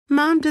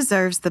Mom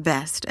deserves the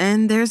best,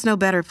 and there's no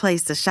better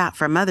place to shop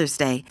for Mother's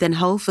Day than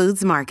Whole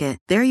Foods Market.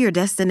 They're your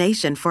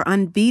destination for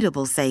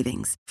unbeatable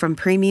savings, from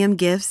premium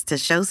gifts to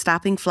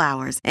show-stopping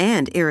flowers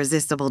and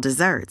irresistible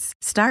desserts.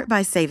 Start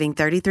by saving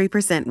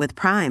 33% with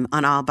Prime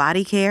on all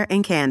body care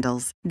and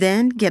candles.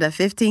 Then get a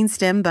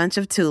 15-stem bunch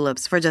of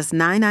tulips for just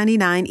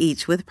 $9.99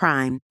 each with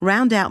Prime.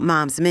 Round out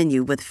Mom's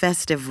menu with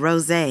festive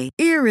rosé,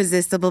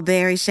 irresistible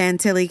berry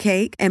chantilly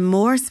cake, and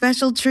more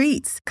special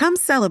treats. Come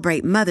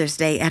celebrate Mother's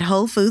Day at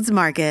Whole Foods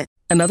Market.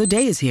 Another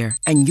day is here,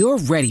 and you're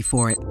ready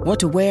for it. What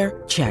to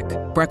wear? Check.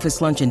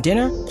 Breakfast, lunch, and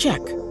dinner? Check.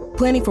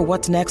 Planning for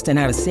what's next and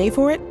how to save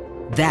for it?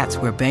 That's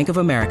where Bank of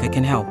America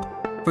can help.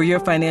 For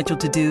your financial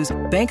to-dos,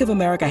 Bank of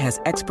America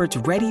has experts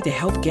ready to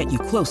help get you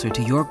closer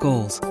to your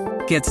goals.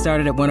 Get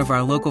started at one of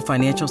our local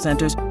financial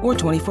centers or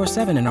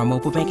 24/7 in our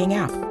mobile banking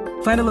app.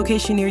 Find a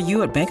location near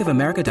you at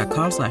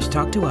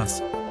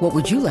bankofamerica.com/talktous. What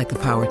would you like the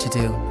power to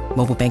do?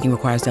 Mobile banking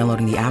requires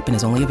downloading the app and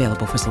is only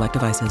available for select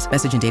devices.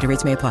 Message and data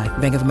rates may apply.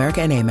 Bank of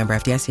America N.A., member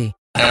FDIC.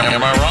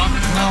 Am I wrong?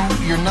 No,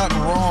 you're not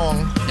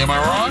wrong. Am I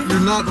wrong?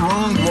 You're not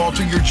wrong,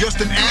 Walter. You're just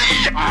an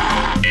ass. Am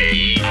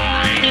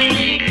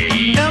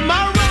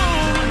I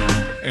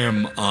wrong?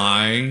 Am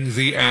I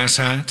the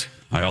asshat?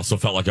 I also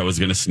felt like I was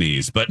going to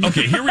sneeze, but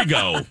okay, here we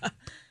go.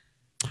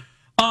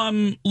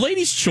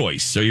 Ladies'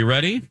 choice. Are you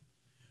ready?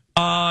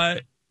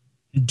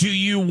 Do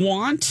you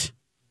want...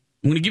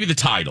 I'm going to give you the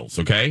titles,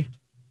 okay?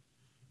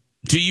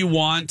 Do you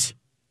want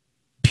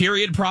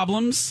period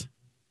problems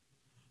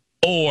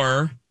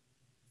or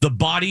the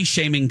body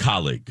shaming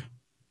colleague?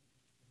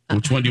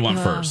 Which one do you want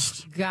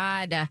first?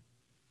 God. I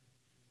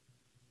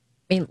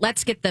mean,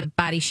 let's get the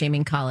body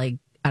shaming colleague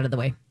out of the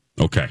way.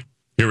 Okay,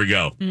 here we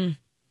go.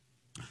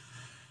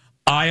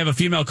 I have a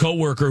female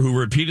coworker who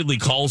repeatedly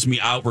calls me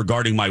out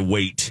regarding my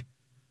weight.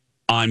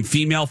 I'm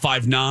female,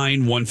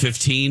 5'9",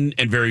 115,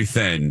 and very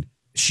thin.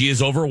 She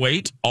is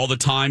overweight. All the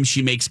time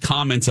she makes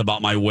comments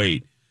about my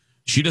weight.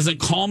 She doesn't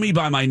call me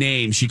by my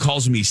name. She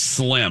calls me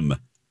slim.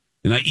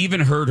 And I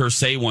even heard her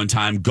say one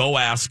time, "Go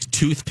ask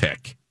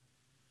Toothpick."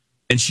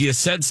 And she has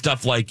said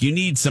stuff like, "You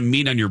need some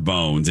meat on your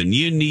bones and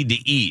you need to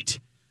eat."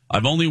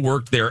 I've only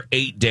worked there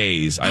 8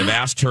 days. I've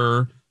asked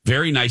her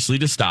very nicely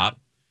to stop.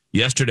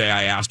 Yesterday,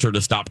 I asked her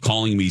to stop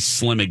calling me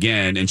slim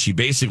again. And she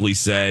basically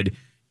said,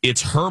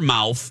 it's her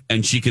mouth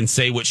and she can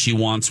say what she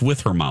wants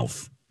with her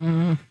mouth.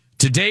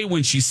 Today,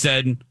 when she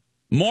said,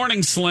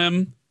 "Morning,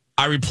 Slim,"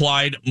 I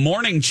replied,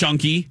 "Morning,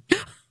 Chunky."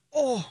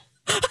 Oh.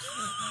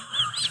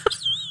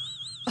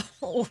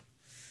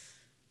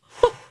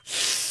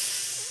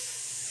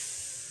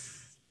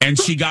 And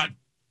she got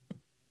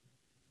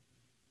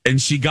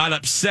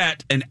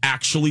upset and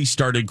actually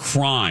started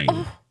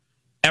crying.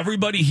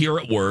 Everybody here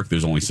at work,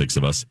 there's only 6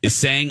 of us, is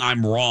saying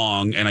I'm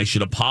wrong and I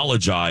should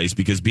apologize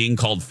because being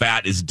called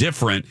fat is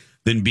different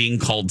than being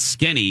called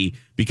skinny,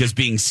 because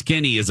being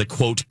skinny is a,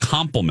 quote,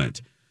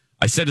 compliment.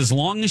 I said, as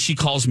long as she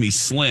calls me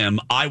slim,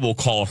 I will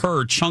call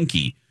her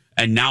chunky.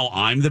 And now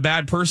I'm the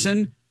bad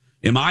person?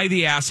 Am I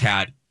the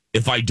asshat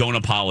if I don't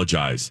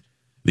apologize?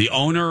 The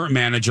owner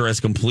manager has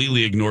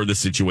completely ignored the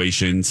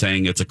situation,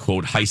 saying it's a,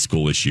 quote, high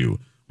school issue.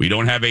 We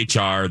don't have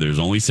HR. There's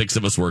only 6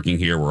 of us working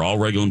here. We're all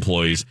regular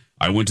employees.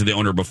 I went to the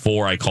owner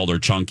before I called her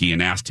chunky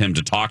and asked him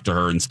to talk to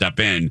her and step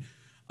in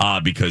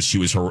because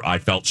I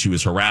felt she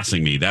was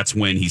harassing me. That's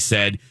when he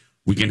said,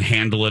 we can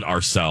handle it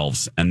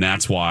ourselves. And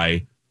that's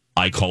why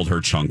I called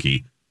her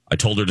chunky. I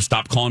told her to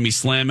stop calling me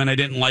slim, and I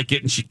didn't like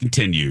it, and she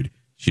continued.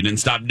 She didn't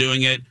stop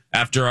doing it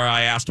after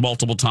I asked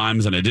multiple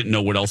times, and I didn't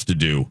know what else to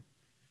do.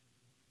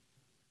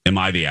 Am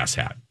I the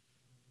asshat?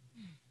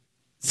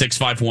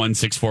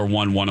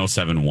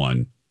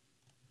 651-641-1071.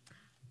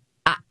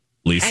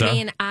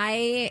 Lisa?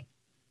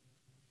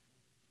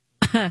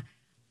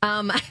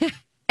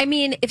 I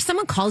mean, if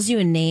someone calls you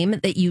a name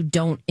that you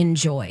don't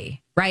enjoy,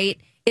 right?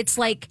 It's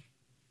like,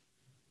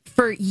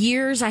 for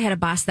years, I had a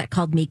boss that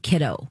called me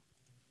kiddo.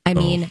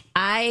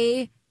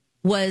 I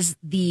was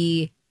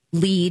the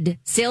lead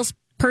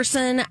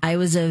salesperson. I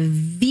was a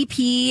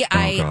VP.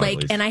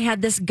 And I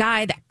had this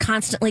guy that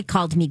constantly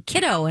called me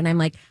kiddo. And I'm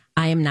like,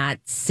 I am not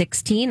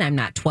 16. I'm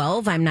not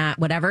 12. I'm not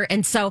whatever.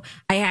 And so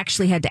I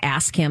actually had to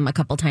ask him a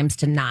couple times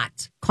to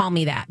not call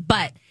me that.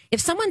 But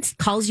if someone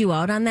calls you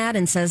out on that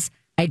and says,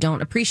 I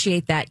don't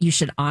appreciate that, you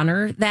should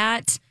honor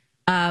that.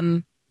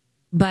 But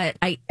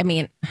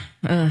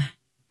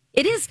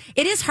it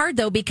is hard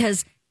though,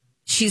 because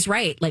she's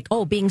right. Like,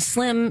 oh, being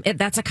slim,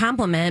 that's a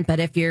compliment. But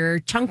if you're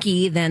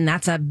chunky, then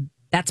that's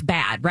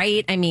bad,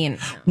 right? I mean,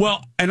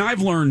 well, and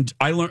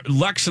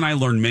Lex and I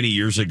learned many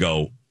years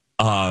ago,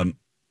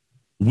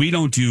 we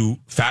don't do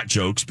fat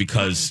jokes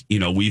because,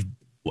 A,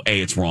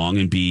 it's wrong,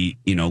 and B,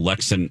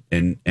 Lex and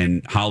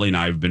Holly and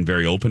I have been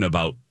very open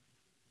about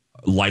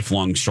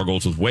lifelong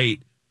struggles with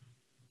weight.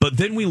 But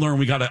then we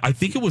learned I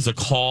think it was a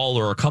call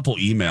or a couple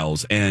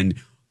emails and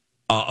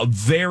a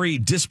very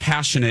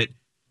dispassionate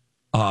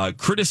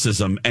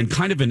criticism and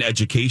kind of an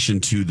education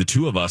to the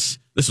two of us.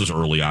 This was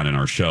early on in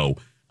our show,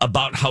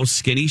 about how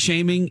skinny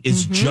shaming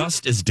is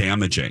just as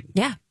damaging.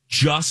 Yeah.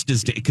 just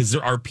as because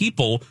there are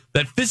people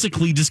that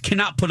physically just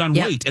cannot put on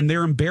Yep. weight and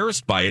they're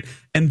embarrassed by it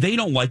and they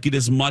don't like it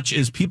as much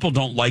as people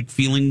don't like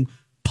feeling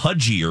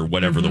pudgy or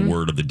whatever the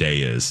word of the day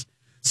is.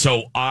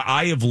 So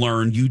I have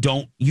learned you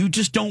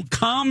just don't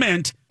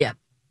comment Yep.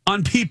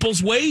 on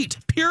people's weight,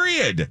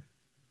 period.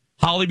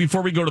 Holly,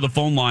 before we go to the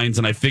phone lines,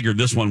 and I figured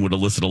this one would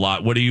elicit a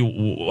lot. How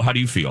do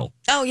you feel?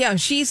 Oh, yeah,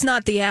 she's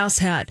not the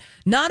asshat.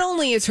 Not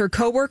only is her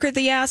coworker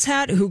the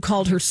asshat who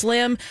called her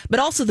slim, but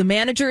also the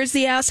manager is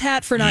the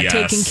asshat for not Yes.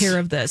 taking care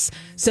of this.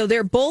 So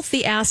they're both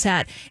the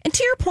asshat. And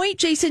to your point,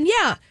 Jason,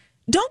 yeah,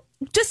 don't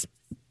just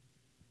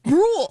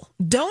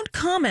don't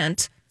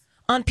comment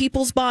on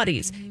people's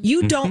bodies.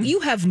 You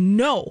have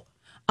no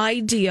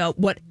idea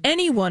what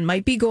anyone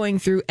might be going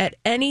through at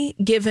any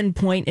given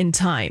point in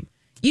time.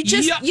 You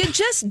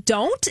just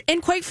don't. And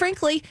quite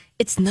frankly,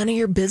 it's none of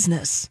your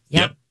business.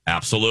 Yep,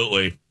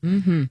 absolutely.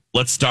 Mm-hmm.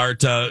 Let's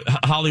start.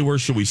 Holly, where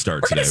should we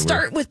start We're today? going to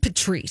start with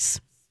Patrice.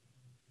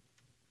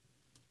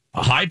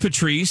 Hi,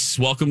 Patrice.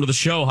 Welcome to the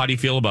show. How do you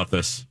feel about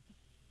this?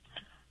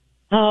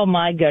 Oh,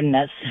 my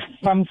goodness.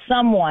 From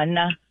someone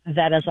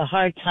that has a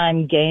hard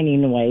time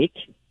gaining weight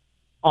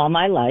all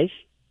my life,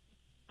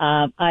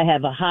 I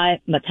have a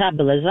high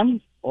metabolism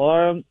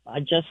or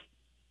I just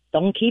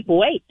don't keep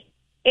weight.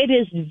 It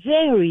is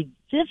very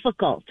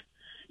difficult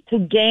to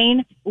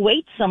gain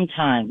weight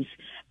sometimes.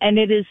 And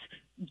it is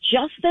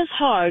just as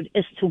hard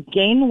as to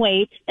gain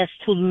weight as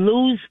to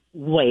lose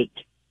weight.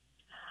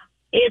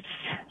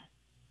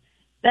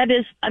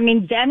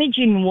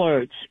 Damaging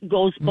words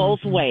goes both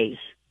ways.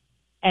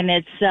 And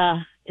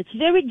it's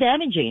very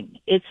damaging.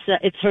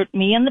 It's hurt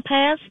me in the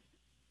past.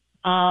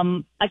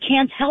 I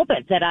can't help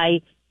it that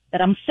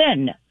I'm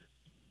thin.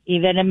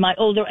 Even in my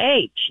older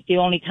age, the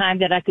only time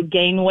that I could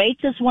gain weight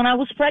is when I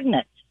was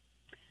pregnant.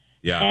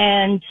 Yeah.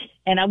 And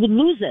I would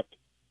lose it.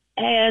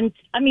 And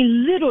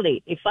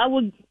literally,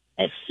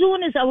 as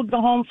soon as I would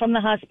go home from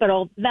the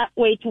hospital, that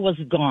weight was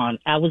gone.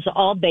 I was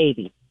all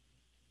baby.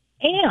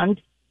 And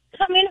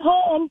coming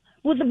home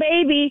with the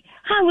baby,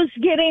 I was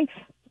getting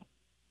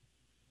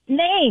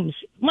names.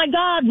 My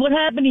God, what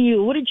happened to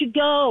you? Where did you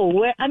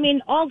go?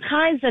 All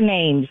kinds of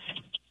names.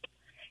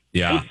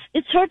 Yeah.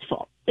 It's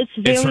hurtful. It's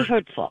very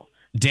hurtful.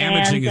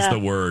 Damaging is the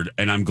word.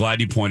 And I'm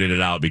glad you pointed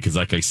it out because,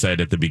 like I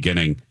said at the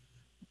beginning,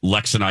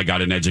 Lex and I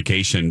got an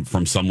education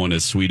from someone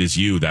as sweet as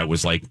you that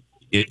was like,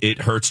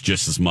 it hurts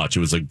just as much.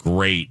 It was a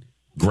great,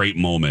 great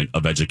moment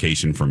of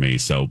education for me.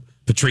 So,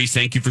 Patrice,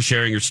 thank you for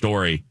sharing your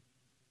story.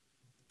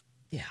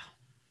 Yeah.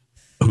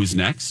 Who's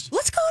next?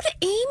 Let's go to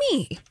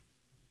Amy.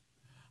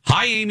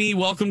 Hi, Amy.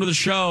 Welcome to the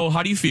show.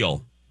 How do you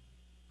feel?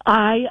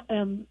 I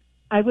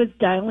was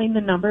dialing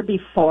the number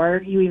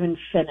before you even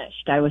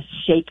finished. I was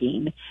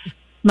shaking.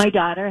 My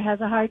daughter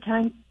has a hard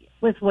time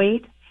with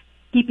weight,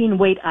 keeping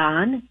weight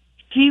on.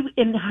 She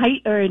in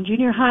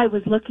junior high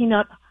was looking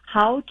up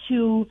how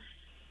to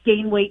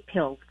gain weight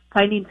pills,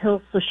 finding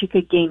pills so she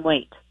could gain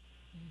weight.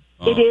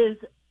 Oh. It is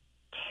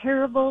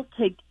terrible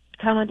to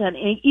comment on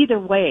either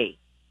way.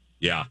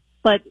 Yeah.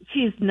 But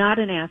she's not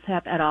an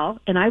asshat at all.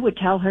 And I would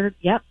tell her,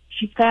 yep,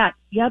 she's fat.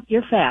 Yep,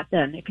 you're fat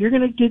then. If you're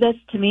going to do this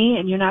to me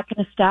and you're not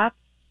going to stop,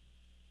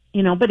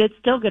 but it's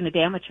still going to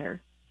damage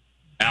her.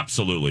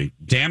 Absolutely.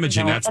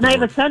 Damaging, that's and the I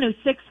have word. a son who's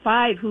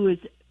 6'5",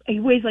 he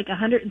weighs like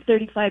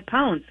 135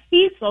 pounds.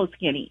 He's so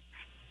skinny.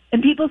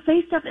 And people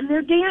say stuff, and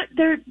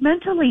they're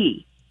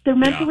mentally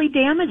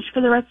damaged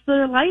for the rest of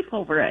their life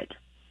over it.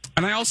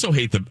 And I also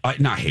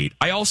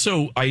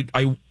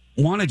I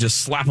want to just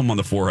slap them on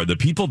the forehead. The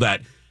people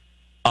that,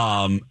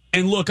 and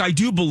look, I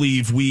do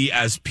believe we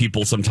as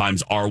people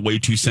sometimes are way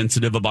too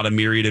sensitive about a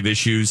myriad of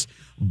issues.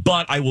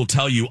 But I will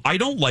tell you, I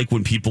don't like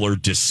when people are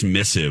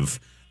dismissive.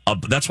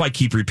 That's why I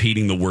keep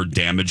repeating the word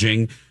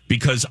damaging,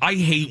 because I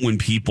hate when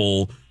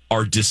people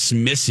are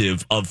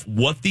dismissive of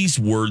what these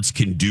words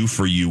can do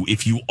for you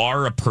if you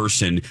are a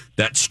person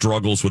that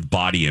struggles with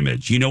body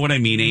image. You know what I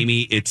mean,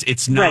 Amy?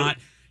 It's not right.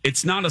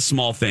 It's not a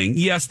small thing.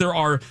 Yes, there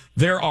are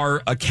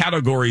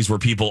categories where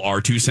people are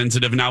too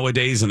sensitive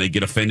nowadays and they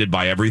get offended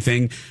by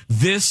everything.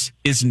 This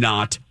is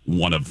not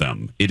one of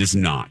them. It is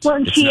not. Well,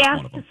 and It's she not asked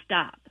one of them. to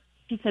stop.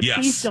 She said, Yes.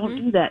 please don't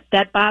do that.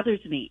 That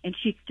bothers me. And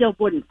she still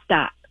wouldn't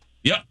stop.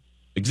 Yep,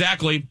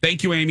 exactly.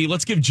 Thank you, Amy.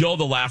 Let's give Jill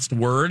the last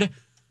word.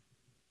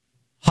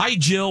 Hi,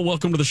 Jill.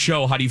 Welcome to the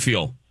show. How do you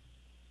feel?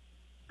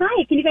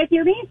 Hi, can you guys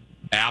hear me?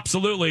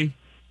 Absolutely.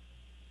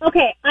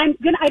 Okay, I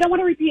don't want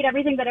to repeat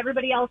everything that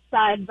everybody else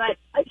said, but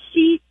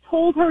she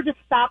told her to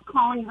stop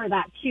calling her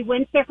that. She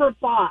went to her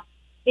boss.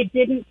 It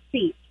didn't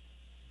cease.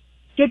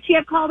 Should she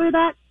have called her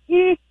that?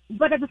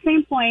 But at the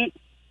same point,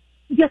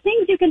 the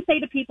things you can say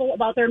to people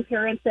about their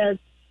appearances,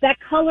 that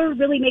color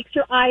really makes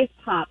your eyes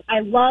pop. I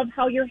love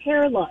how your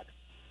hair looks.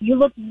 You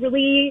look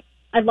really,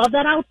 I love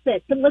that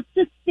outfit. So let's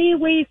just stay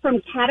away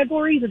from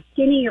categories of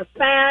skinny or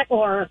fat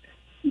or,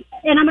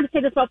 and I'm going to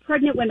say this about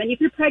pregnant women. If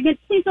you're pregnant,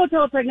 please don't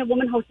tell a pregnant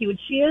woman how huge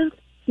she is.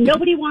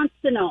 Nobody wants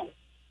to know.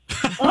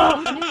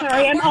 Oh, I'm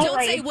sorry. I'm Or don't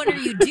outraged. say what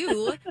do you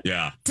do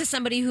Yeah. to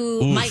somebody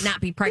who might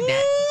not be pregnant.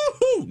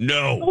 Woo-hoo.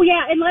 No. Oh,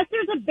 yeah, unless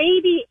there's a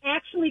baby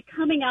actually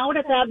coming out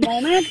at that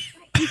moment,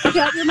 you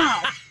shut your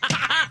mouth.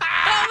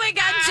 my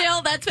God,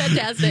 Jill, that's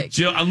fantastic.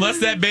 Jill, unless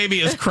that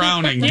baby is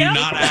crowning, do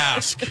not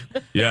ask.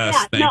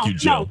 Yes, thank you,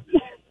 Jill.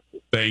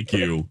 Thank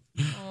you.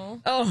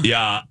 Oh.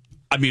 Yeah.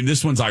 I mean,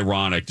 this one's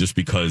ironic just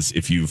because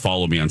if you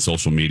follow me on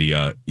social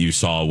media, you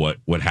saw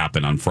what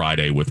happened on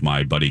Friday with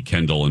my buddy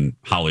Kendall, and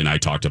Holly and I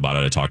talked about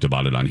it. I talked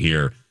about it on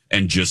here,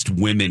 and just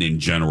women in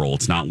general.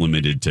 It's not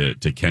limited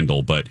to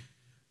Kendall, but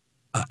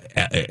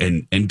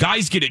and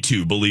guys get it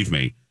too, believe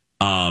me.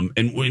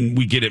 And when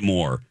we get it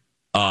more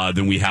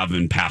than we have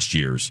in past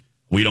years,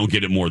 we don't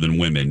get it more than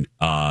women.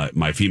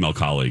 My female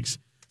colleagues,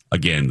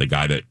 again, the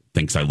guy that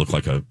thinks I look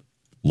like a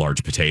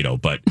large potato,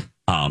 but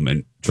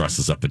and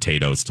dresses up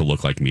potatoes to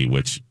look like me,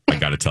 which I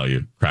got to tell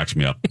you, cracks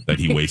me up that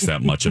he wastes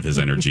that much of his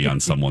energy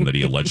on someone that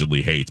he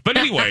allegedly hates. But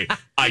anyway,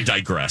 I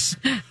digress.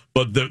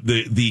 But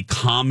the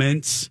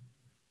comments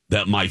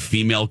that my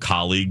female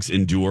colleagues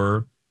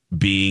endure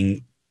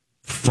being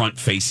front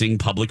facing,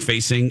 public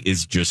facing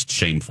is just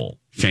shameful.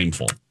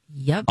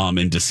 Yep.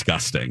 And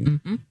disgusting.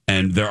 Mm-hmm.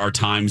 And there are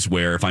times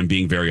where, if I'm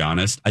being very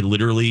honest, I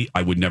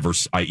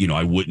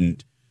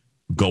wouldn't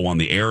go on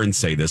the air and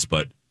say this,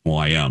 but well,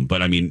 I am.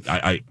 But I mean,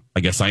 I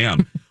guess I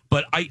am.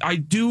 But I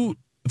do,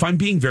 if I'm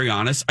being very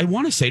honest, I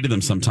want to say to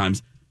them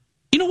sometimes,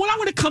 you know what? I'm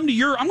going to come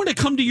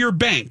to your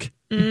bank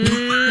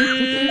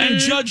and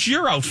judge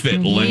your outfit,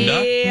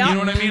 Linda. Yeah. You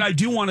know what I mean? I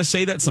do want to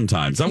say that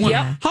sometimes. I want,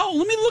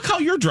 let me look how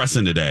you're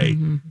dressing today.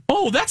 Mm-hmm.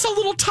 Oh, that's a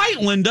little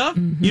tight, Linda.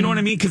 Mm-hmm. You know what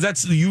I mean? Because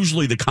that's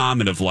usually the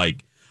comment of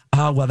like,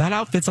 well, that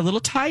outfit's a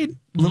little tight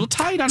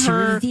on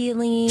her.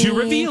 Too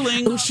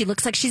revealing. Oh, she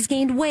looks like she's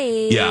gained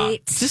weight. Yeah.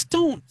 Just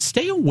don't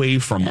stay away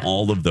from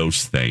all of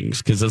those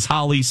things. Because as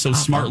Holly so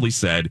smartly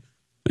said,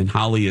 and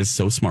Holly is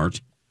so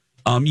smart,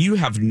 you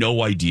have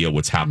no idea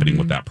what's happening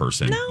with that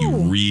person. No. You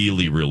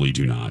really, really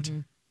do not.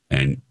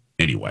 And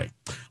anyway,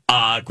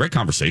 great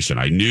conversation.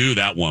 I knew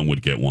that one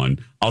would get one.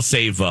 I'll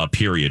save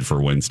period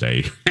for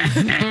Wednesday.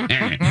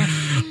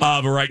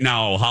 But right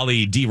now,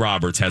 Holly D.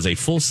 Roberts has a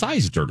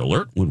full-size Dirt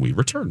Alert when we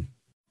return.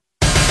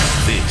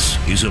 This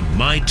is a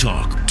My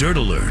Talk Dirt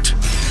Alert.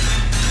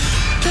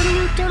 Dirt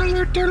Alert, Dirt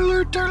Alert, Dirt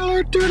Alert, Dirt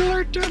Alert, Dirt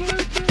Alert, Dirt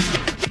Alert.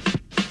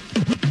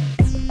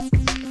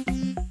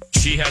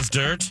 She has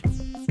dirt,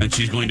 and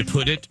she's going to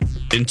put it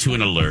into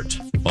an alert.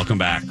 Welcome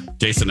back.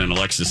 Jason and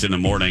Alexis in the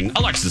morning.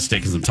 Alexis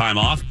taking some time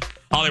off.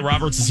 Holly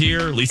Roberts is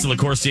here. Lisa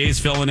LaCourcier is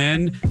filling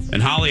in.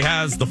 And Holly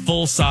has the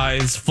full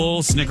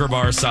Snicker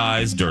bar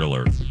size Dirt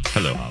Alert.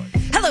 Hello, Holly.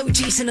 Hello,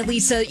 Jason and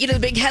Lisa. You know, the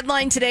big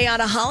headline today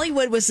out of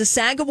Hollywood was the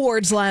SAG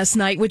Awards last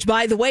night, which,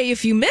 by the way,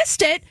 if you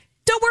missed it,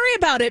 don't worry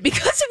about it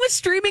because it was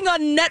streaming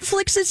on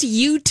Netflix's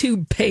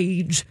YouTube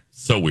page.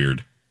 So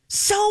weird.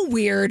 So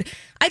weird.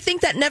 I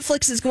think that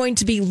Netflix is going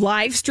to be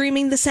live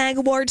streaming the SAG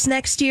Awards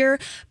next year,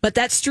 but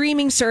that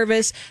streaming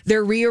service,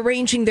 they're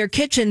rearranging their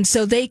kitchen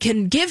so they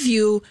can give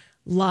you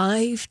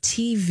live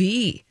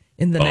TV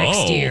in the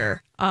next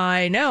year.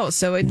 I know.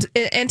 So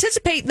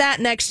anticipate that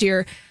next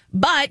year.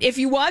 But if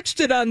you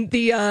watched it on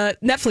the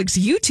Netflix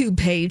YouTube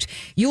page,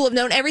 you will have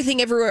known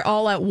Everything Everywhere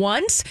All at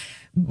Once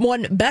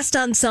won Best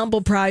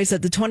Ensemble Prize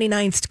at the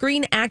 29th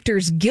Screen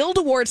Actors Guild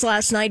Awards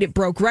last night. It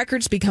broke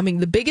records, becoming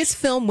the biggest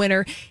film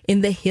winner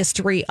in the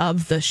history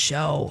of the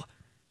show.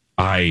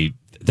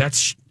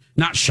 That's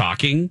not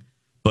shocking,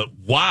 but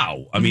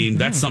wow. I mean,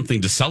 that's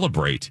something to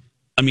celebrate.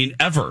 I mean,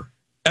 ever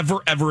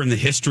in the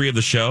history of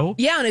the show.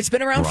 Yeah, and it's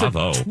been around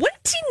Bravo. for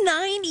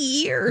 29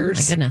 years.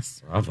 Oh, my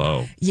goodness.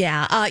 Bravo.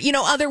 Yeah.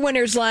 Other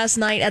winners last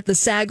night at the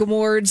SAG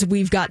Awards,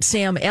 we've got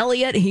Sam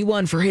Elliott. He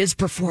won for his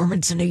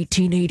performance in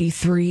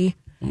 1883.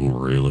 Oh,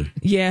 really?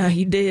 Yeah,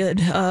 he did.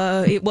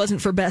 It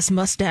wasn't for Best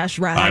Mustache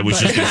Ride. I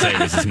was just going to say,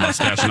 was his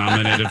mustache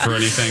nominated for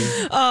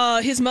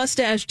anything? His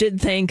mustache did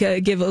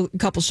give a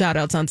couple shout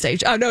outs on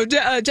stage. Oh, no,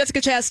 Jessica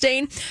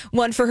Chastain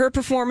won for her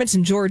performance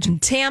in George and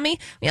Tammy.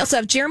 We also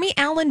have Jeremy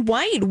Allen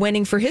White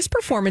winning for his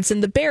performance in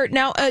The Bear.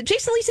 Now,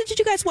 Jason, Lisa, did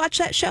you guys watch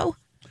that show?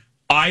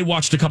 I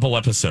watched a couple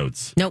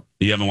episodes. Nope.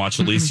 You haven't watched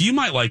it, Lisa? You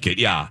might like it,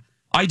 yeah.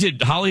 I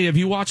did. Holly, have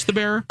you watched The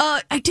Bear?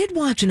 I did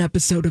watch an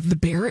episode of The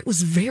Bear. It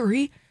was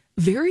very,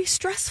 very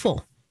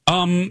stressful.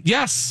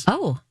 Yes.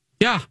 Oh.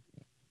 Yeah,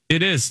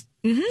 it is.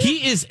 Mm-hmm.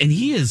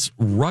 He is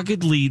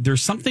ruggedly,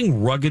 there's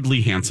something ruggedly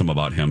handsome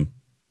about him.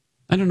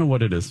 I don't know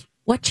what it is.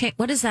 What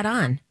is that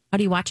on? How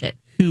do you watch it?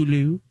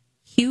 Hulu.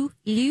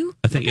 Hulu?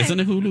 I think, isn't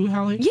it Hulu,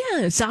 Holly?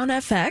 Yeah, it's on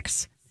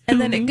FX. And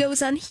then it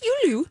goes on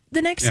Hulu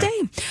the next day.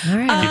 All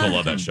right. People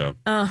love that show.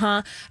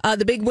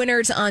 The big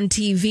winners on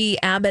TV,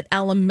 Abbott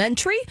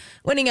Elementary,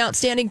 winning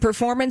Outstanding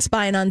Performance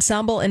by an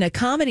Ensemble in a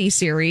Comedy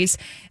Series.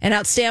 And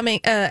Outstanding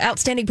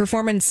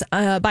Performance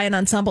by an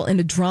Ensemble in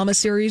a Drama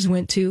Series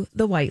went to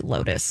The White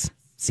Lotus,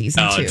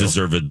 Season 2.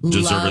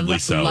 Deservedly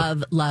so.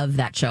 Love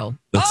that show.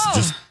 That's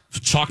just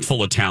chock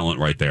full of talent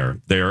right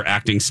there. Their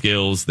acting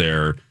skills,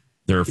 they're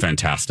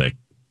fantastic.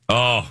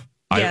 Oh,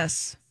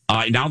 yes.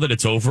 Now that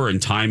it's over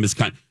and time is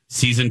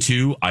season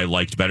 2, I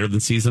liked better than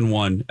season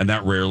 1, and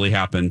that rarely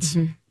happens.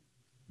 Mm-hmm.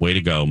 Way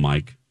to go,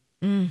 Mike.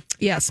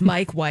 Yes,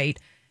 Mike White,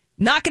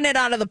 knocking it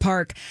out of the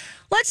park.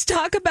 Let's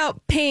talk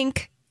about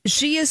Pink.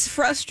 She is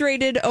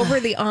frustrated over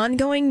the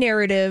ongoing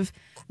narrative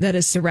that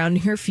is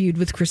surrounding her feud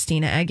with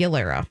Christina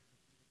Aguilera.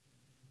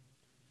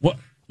 What?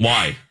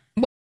 Why?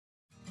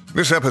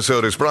 This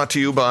episode is brought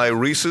to you by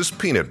Reese's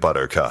Peanut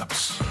Butter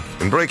Cups.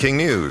 In breaking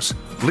news,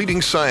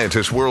 leading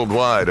scientists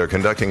worldwide are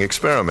conducting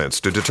experiments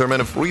to determine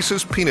if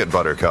Reese's Peanut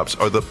Butter Cups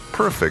are the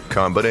perfect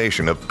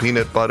combination of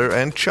peanut butter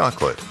and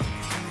chocolate.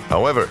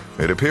 However,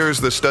 it appears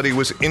the study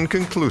was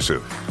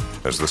inconclusive,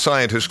 as the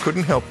scientists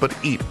couldn't help but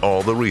eat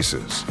all the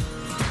Reese's.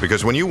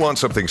 Because when you want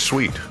something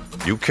sweet,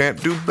 you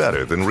can't do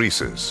better than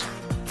Reese's.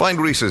 Find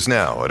Reese's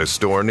now at a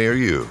store near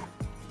you.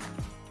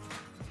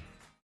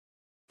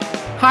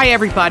 Hi,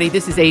 everybody.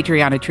 This is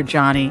Adriana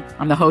Trajani.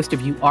 I'm the host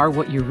of You Are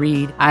What You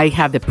Read. I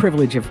have the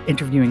privilege of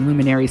interviewing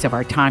luminaries of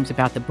our times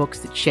about the books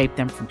that shaped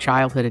them from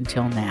childhood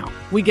until now.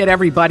 We get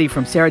everybody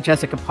from Sarah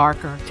Jessica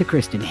Parker to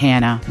Kristen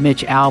Hanna,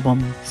 Mitch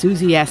Albom,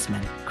 Susie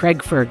Essman,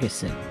 Craig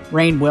Ferguson,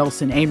 Rainn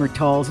Wilson, Amor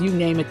Tolls, you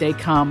name it, they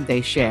come,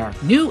 they share.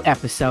 New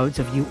episodes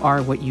of You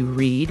Are What You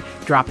Read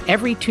drop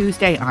every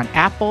Tuesday on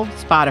Apple,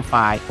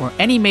 Spotify, or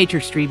any major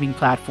streaming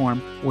platform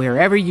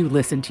wherever you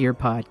listen to your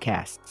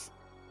podcasts.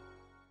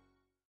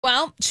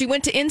 Well, she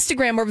went to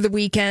Instagram over the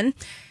weekend,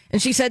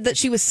 and she said that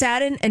she was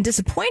saddened and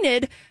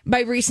disappointed by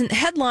recent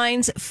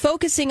headlines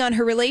focusing on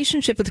her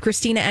relationship with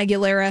Christina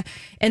Aguilera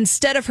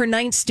instead of her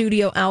 9th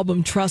studio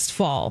album, Trust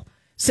Fall.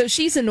 So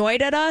she's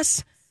annoyed at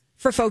us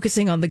for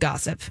focusing on the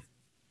gossip.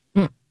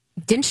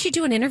 Didn't she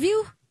do an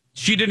interview?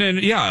 She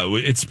didn't. Yeah,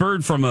 it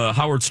spurred from a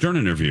Howard Stern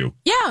interview.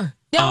 Yeah.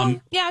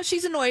 Yeah,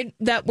 she's annoyed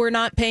that we're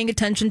not paying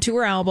attention to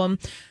her album,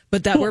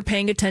 but that we're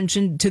paying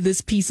attention to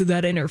this piece of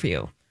that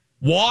interview.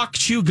 Walk,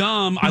 chew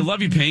gum. I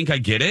love you, Pink. I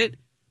get it.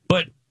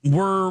 But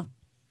we're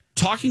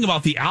talking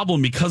about the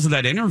album because of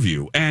that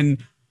interview.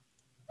 And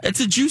it's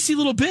a juicy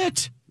little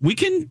bit. We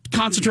can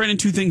concentrate on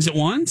two things at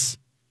once.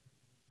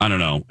 I don't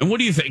know. And what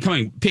do you think? Come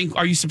on, Pink,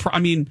 are you surprised? I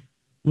mean,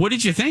 what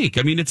did you think?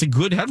 I mean, it's a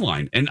good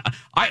headline. And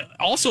I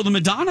also the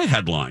Madonna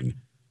headline.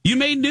 You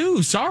made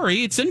news.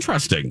 Sorry. It's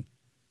interesting.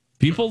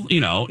 People,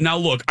 now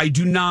look, I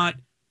do not,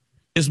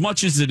 as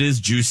much as it is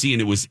juicy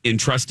and it was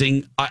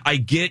interesting, I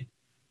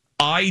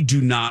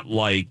do not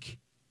like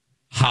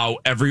how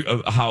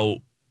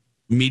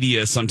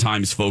media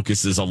sometimes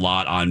focuses a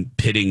lot on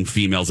pitting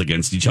females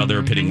against each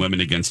other, pitting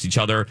women against each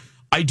other.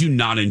 I do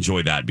not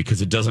enjoy that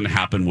because it doesn't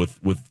happen with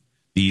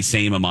the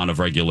same amount of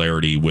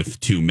regularity with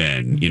two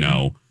men,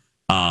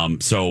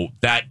 So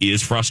that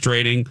is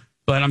frustrating,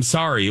 but I'm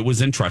sorry. It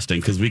was interesting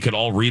because we could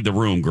all read the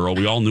room, girl.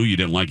 We all knew you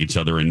didn't like each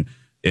other in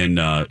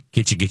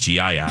Gitchy Gitchy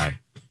Yai.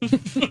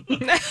 Wasn't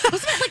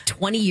that like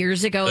 20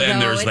 years ago, though?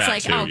 And there's it's that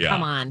like, too. Yeah.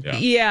 Come on.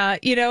 Yeah,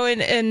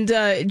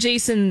 and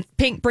Jason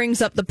Pink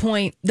brings up the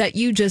point that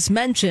you just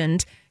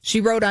mentioned. She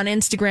wrote on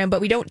Instagram,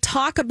 but we don't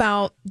talk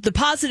about the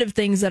positive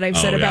things that I've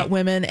said about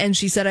women. And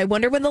she said, I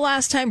wonder when the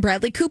last time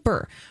Bradley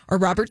Cooper or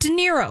Robert De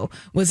Niro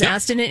was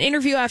asked in an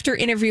interview after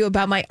interview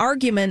about my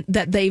argument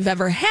that they've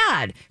ever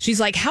had. She's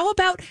like, how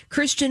about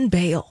Christian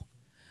Bale?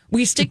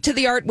 We stick to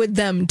the art with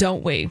them,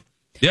 don't we?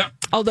 Yeah.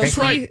 Although,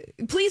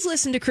 please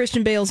listen to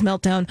Christian Bale's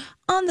meltdown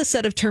on the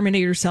set of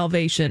Terminator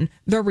Salvation,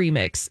 the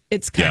remix.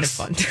 It's kind of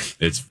fun.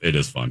 It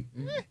is fun.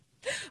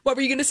 What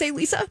were you going to say,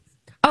 Lisa?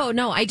 Oh,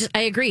 no, I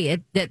agree.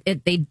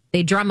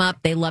 They drum up.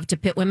 They love to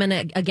pit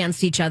women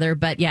against each other.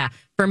 But yeah,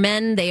 for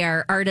men, they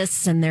are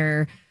artists and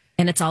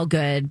it's all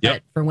good. Yep.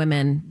 But for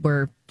women,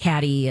 we're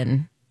catty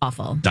and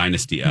awful.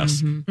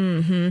 Dynasty-esque.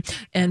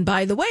 And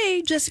by the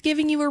way, just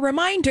giving you a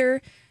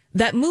reminder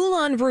that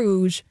Moulin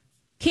Rouge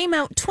came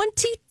out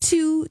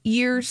 22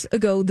 years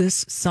ago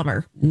this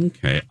summer.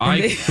 Okay.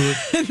 I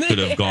could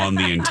have gone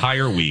the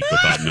entire week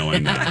without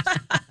knowing that.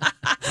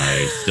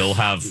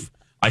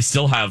 I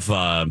still have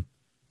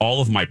all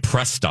of my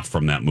press stuff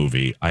from that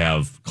movie. I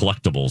have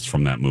collectibles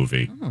from that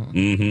movie.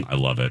 I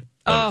love it.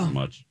 Love it so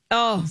much.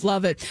 Oh,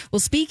 love it. Well,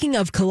 speaking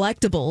of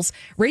collectibles,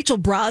 Rachel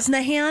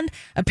Brosnahan,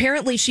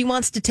 apparently she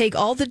wants to take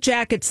all the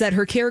jackets that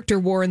her character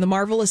wore in The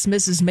Marvelous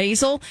Mrs.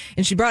 Maisel,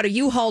 and she brought a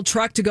U-Haul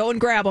truck to go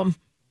and grab them.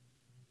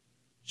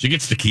 She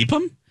gets to keep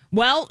them?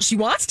 Well, she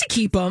wants to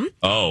keep them.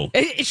 Oh.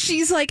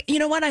 She's like, you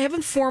know what? I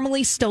haven't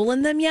formally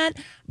stolen them yet,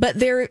 but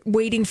they're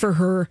waiting for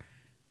her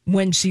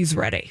when she's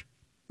ready.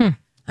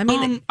 I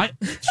mean,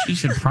 she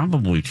should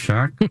probably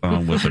check with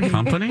the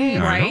company.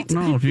 Right? I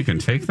don't know if you can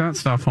take that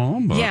stuff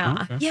home. But yeah,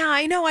 okay. Yeah,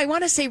 I know. I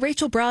want to say,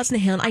 Rachel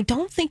Brosnahan, I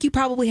don't think you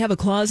probably have a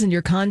clause in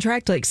your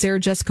contract like Sarah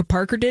Jessica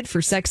Parker did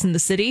for Sex and the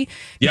City.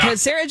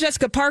 Because Sarah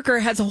Jessica Parker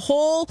has a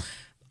whole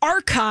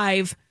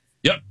archive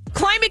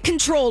climate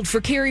controlled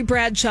for Carrie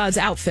Bradshaw's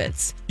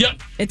outfits.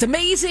 Yep. It's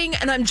amazing,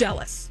 and I'm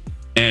jealous.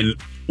 And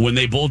when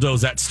they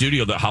bulldoze that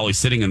studio that Holly's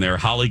sitting in there,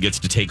 Holly gets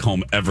to take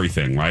home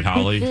everything, right,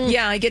 Holly?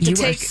 Yeah, I get to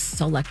take. You are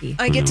so lucky.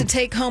 I get to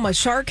take home a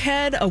shark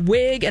head, a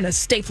wig, and a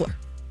stapler.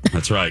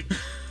 That's right.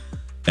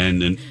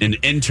 And an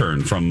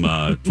intern from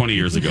 20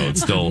 years ago.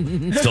 It's still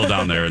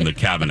down there in the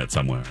cabinet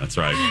somewhere. That's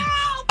right.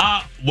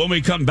 When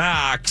we come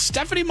back,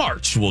 Stephanie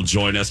March will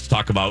join us to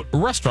talk about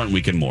Restaurant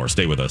Week and more.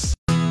 Stay with us.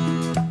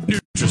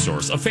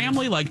 Nutrisource, a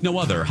family like no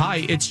other.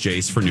 Hi, it's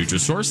Jace for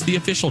Nutrisource, the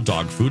official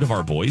dog food of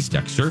our boys,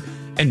 Dexter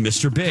and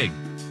Mr. Big.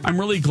 I'm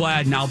really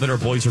glad now that our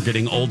boys are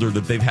getting older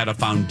that they've had a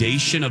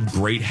foundation of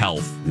great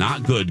health,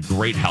 not good,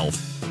 great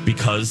health,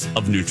 because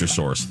of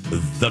Nutrisource.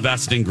 The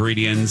best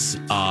ingredients,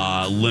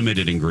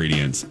 limited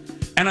ingredients.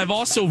 And I've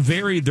also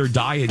varied their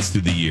diets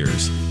through the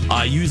years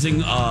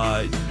using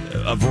a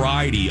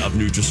variety of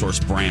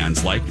Nutrisource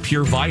brands like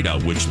Pure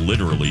Vita, which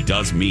literally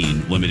does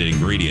mean limited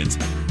ingredients.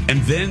 And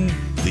then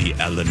the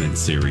Element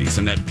series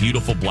and that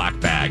beautiful black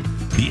bag.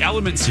 The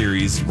Element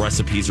series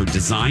recipes are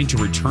designed to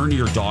return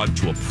your dog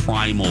to a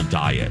primal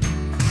diet.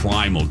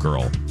 Primal,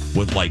 girl,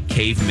 with like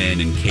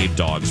cavemen and cave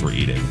dogs were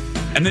eating.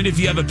 And then if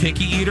you have a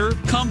picky eater,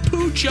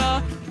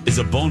 kombucha is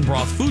a bone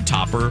broth food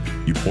topper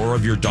you pour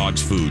over your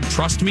dog's food.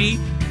 Trust me,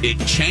 it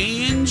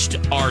changed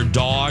our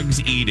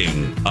dog's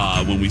eating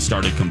when we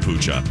started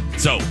kombucha.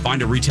 So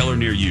find a retailer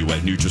near you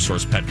at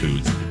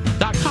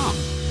NutrisourcePetFoods.com.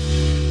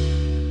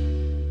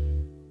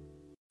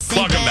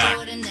 Welcome back.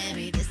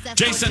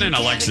 Jason and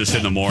Alexis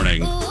in the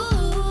morning.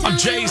 I'm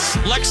Jace.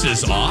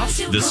 Lexus off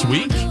this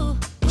week.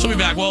 She'll be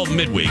back,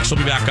 midweek. She'll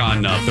be back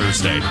on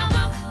Thursday.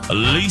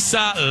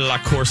 Lisa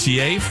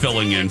Lacourcier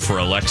filling in for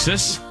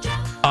Alexis.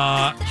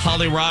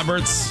 Holly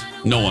Roberts,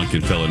 no one can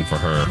fill in for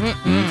her.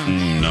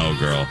 No,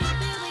 girl.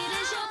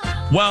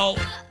 Well,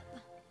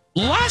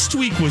 last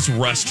week was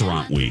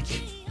restaurant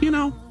week.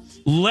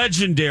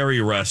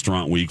 Legendary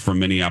restaurant week from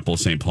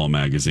Minneapolis St. Paul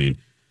Magazine.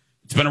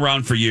 It's been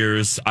around for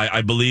years.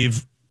 I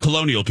believe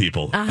Colonial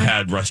People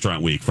had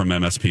restaurant week from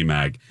MSP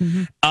Mag.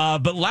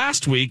 But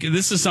last week,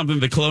 this is something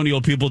the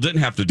Colonial People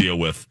didn't have to deal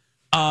with.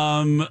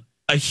 A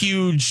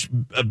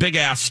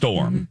big-ass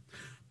storm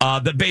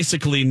that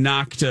basically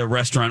knocked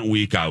restaurant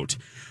week out.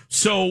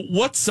 So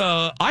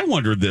I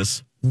wondered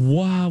this,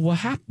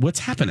 what's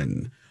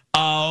happening?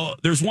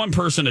 There's one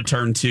person to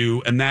turn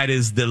to, and that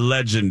is the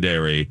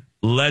legendary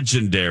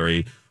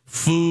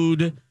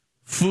food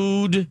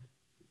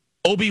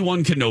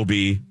Obi-Wan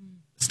Kenobi,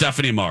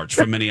 Stephanie March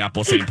from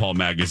Minneapolis St. Paul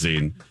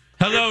Magazine.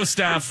 Hello,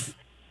 Steph.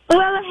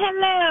 Well,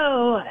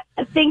 hello.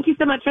 Thank you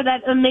so much for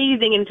that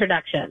amazing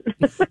introduction.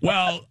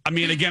 Well,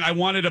 again, I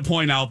wanted to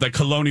point out that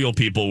Colonial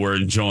People were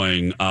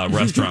enjoying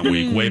Restaurant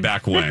Week way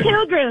back when. The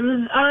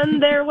Pilgrims on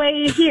their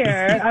way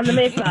here on the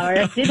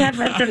Mayflower did have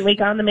Restaurant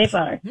Week on the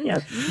Mayflower.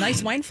 Yes.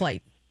 Nice wine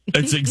flight.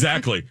 It's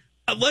exactly.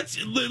 Let's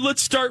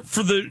start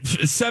for the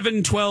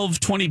 7, 12,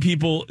 20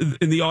 people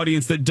in the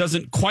audience that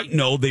doesn't quite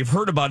know. They've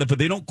heard about it, but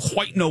they don't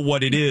quite know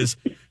what it is.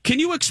 Can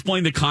you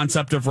explain the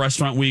concept of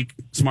Restaurant Week,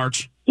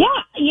 Smarch? Yeah,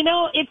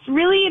 it's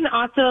really an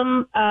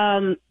awesome,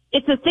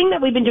 it's a thing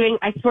that we've been doing.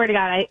 I swear to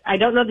God, I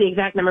don't know the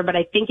exact number, but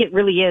I think it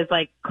really is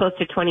like close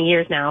to 20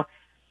 years now.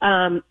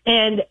 And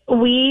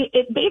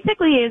it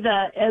basically is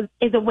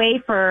a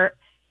way for,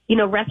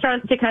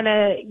 restaurants to kind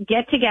of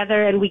get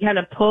together, and we kind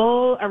of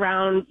pull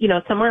around,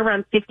 somewhere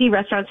around 50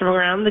 restaurants from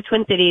around the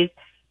Twin Cities,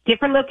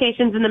 different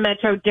locations in the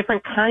metro,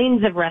 different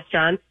kinds of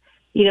restaurants,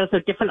 so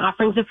different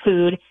offerings of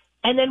food.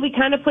 And then we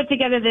kind of put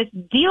together this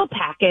deal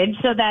package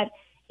so that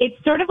it's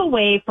sort of a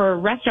way for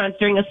restaurants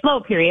during a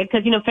slow period,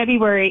 because,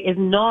 February is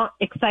not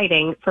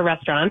exciting for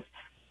restaurants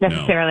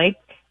necessarily.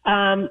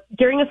 No.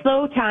 During a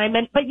slow time,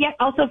 but yet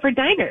also for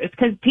diners,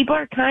 because people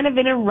are kind of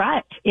in a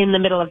rut in the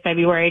middle of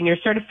February, and you're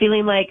sort of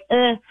feeling like,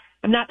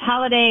 I'm not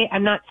holiday,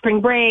 I'm not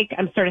spring break,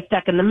 I'm sort of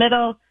stuck in the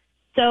middle.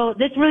 So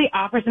this really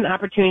offers an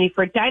opportunity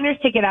for diners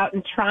to get out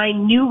and try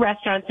new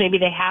restaurants maybe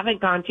they haven't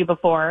gone to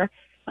before,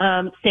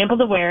 sample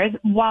the wares,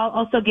 while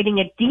also getting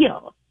a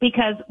deal,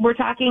 because we're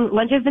talking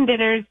lunches and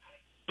dinners,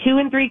 2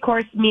 and 3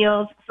 course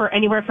meals for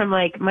anywhere from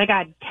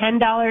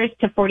 $10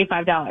 to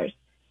 $45,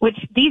 which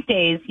these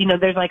days,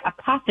 there's like a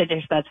pasta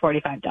dish that's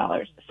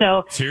 $45.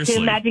 So seriously,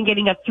 to imagine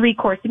getting a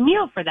 3-course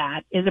meal for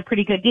that is a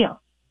pretty good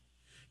deal.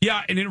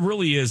 Yeah, and it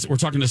really is. We're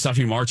talking to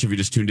Stephanie March, if you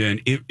just tuned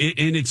in, and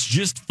it's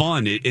just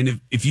fun.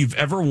 And if you've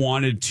ever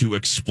wanted to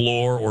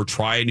explore or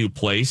try a new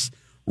place,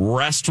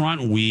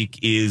 Restaurant Week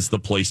is the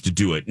place to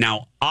do it.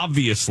 Now,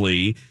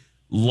 obviously,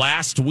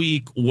 last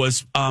week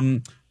was,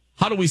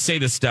 how do we say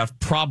this, Steph?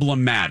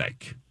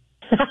 Problematic.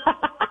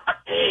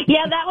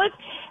 Yeah, that was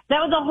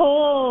a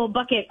whole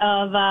bucket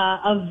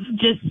of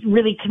just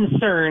really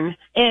concern,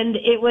 and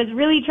it was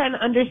really trying to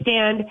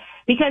understand,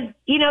 because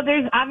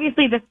there's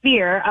obviously the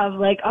fear of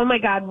like, oh my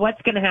God, what's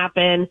going to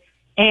happen,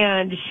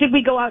 and should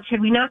we go out,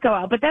 should we not go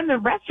out? But then the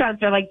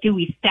restaurants are like, do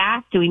we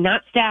staff, do we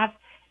not staff?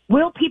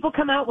 Will people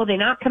come out? Will they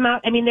not come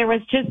out? There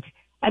was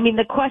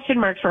the question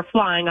marks were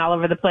flying all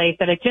over the place,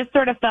 and it just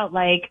sort of felt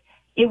like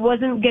it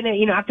wasn't going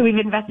to, after we've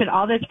invested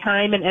all this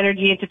time and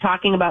energy into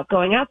talking about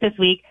going out this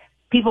week,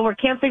 people were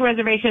canceling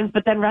reservations,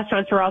 but then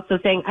restaurants were also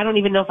saying, I don't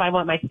even know if I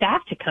want my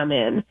staff to come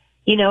in.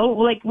 We don't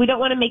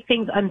want to make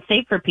things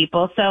unsafe for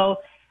people. So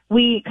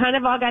we kind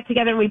of all got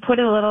together and we put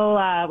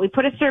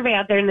a survey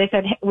out there, and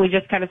we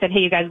just kind of said, hey,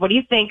 you guys, what do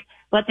you think?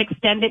 Let's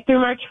extend it through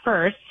March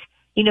 1st.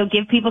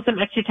 Give people some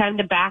extra time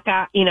to back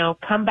out,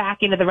 come back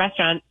into the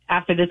restaurant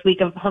after this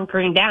week of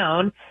hunkering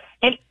down.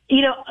 And,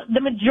 the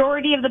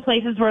majority of the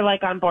places were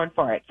like on board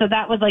for it. So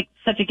that was like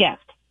such a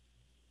gift.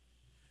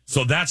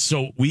 So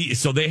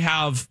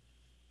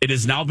it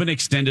has now been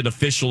extended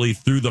officially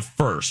through the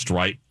 1st,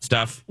 right,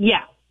 Steph?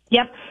 Yeah.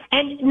 Yep.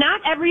 And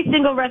not every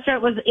single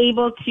restaurant was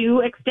able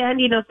to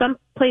extend. You know, some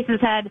places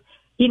had,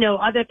 you know,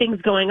 other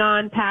things going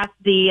on past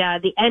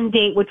the end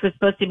date, which was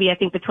supposed to be, I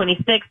think, the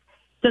 26th.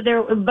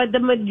 But the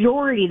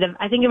majority,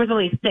 I think there was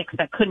only 6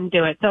 that couldn't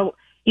do it. So,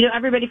 you know,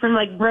 everybody from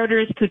like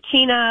Broder's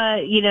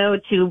Cucina, you know,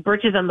 to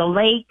Birches on the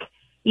Lake,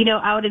 you know,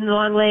 out in the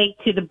Long Lake,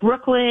 to the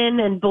Brooklyn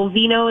and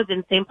Bolvino's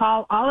in St.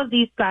 Paul, all of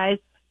these guys,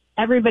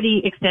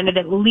 everybody extended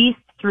at least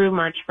through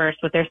March 1st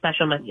with their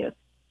special menus.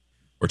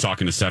 We're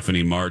talking to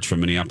Stephanie March from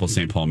Minneapolis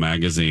St. Paul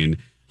Magazine.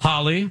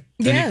 Holly,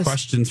 Yes. any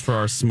questions for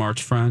our smart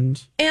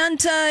friend?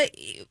 And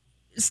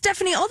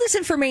Stephanie, all this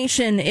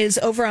information is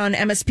over on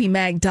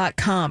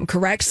mspmag.com,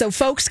 correct? So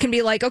folks can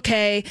be like,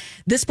 okay,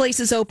 this place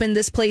is open,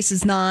 this place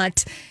is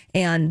not,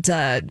 and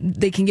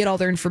they can get all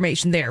their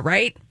information there,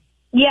 right?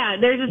 Yeah,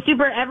 there's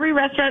every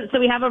restaurant, so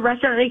we have a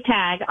restaurant rate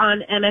tag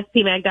on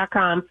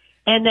mspmag.com,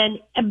 and then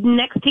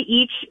next to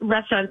each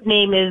restaurant's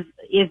name is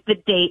the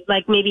date,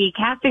 like maybe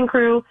Cast and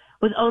Crew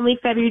was only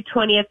February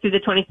 20th through the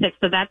 26th,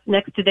 so that's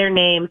next to their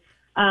name.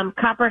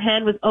 Copper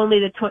Hen was only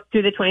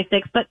through the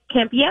 26th, but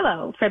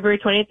Campiello, February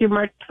 20th through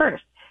March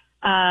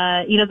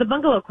 1st. You know, the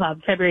Bungalow Club,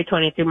 February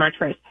 20th through March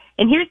 1st.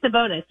 And here's the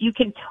bonus. You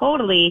can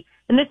totally,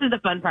 and this is the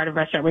fun part of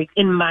Restaurant Week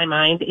in my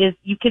mind, is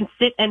you can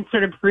sit and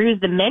sort of peruse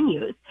the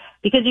menus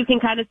because you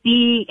can kind of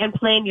see and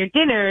plan your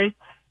dinners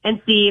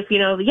and see if, you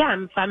know,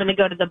 if I'm going to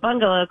go to the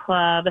Bungalow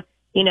Club,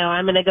 you know,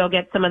 I'm going to go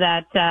get some of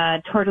that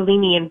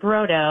tortellini and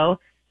brodo,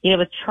 you know,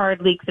 with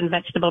charred leeks and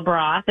vegetable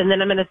broth. And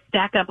then I'm going to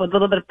stack up with a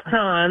little bit of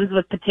prawns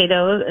with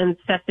potatoes and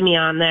sesame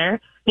on there,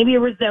 maybe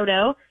a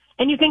risotto.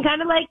 And you can kind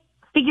of like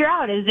figure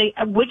out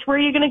which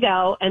way you're going to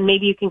go. And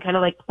maybe you can kind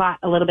of like plot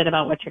a little bit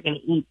about what you're going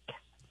to eat.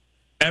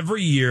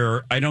 Every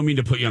year, I don't mean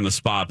to put you on the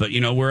spot, but,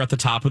 you know, we're at the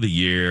top of the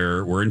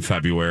year. We're in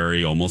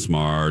February, almost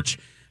March.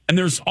 And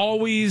there's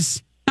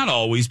always, not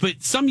always,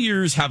 but some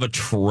years have a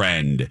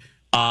trend.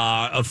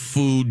 A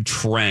food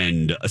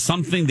trend,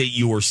 something that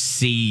you are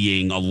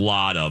seeing a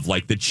lot of,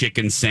 like the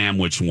chicken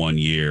sandwich one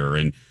year.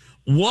 And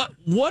what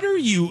are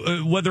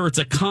you, whether it's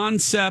a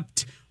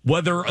concept,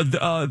 whether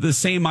the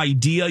same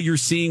idea you're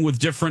seeing with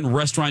different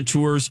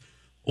restaurateurs,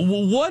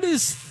 what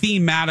is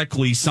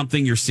thematically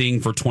something you're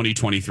seeing for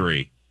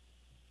 2023?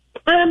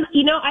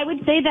 You know, I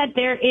would say that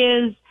there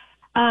is,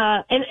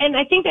 and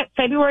I think that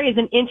February is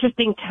an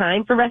interesting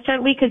time for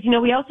Restaurant Week because, you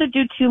know, we also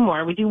do 2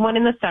 more. We do one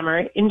in the summer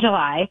in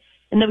July.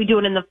 And then we do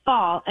it in the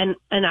fall and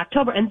in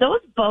October. And those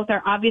both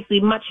are obviously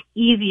much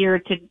easier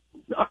to,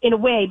 in a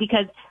way,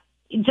 because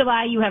in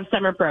July you have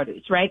summer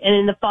produce, right? And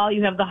in the fall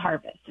you have the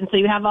harvest. And so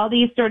you have all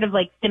these sort of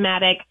like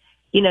thematic,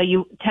 you know,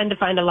 you tend to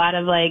find a lot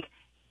of like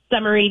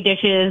summery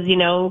dishes, you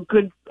know,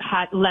 good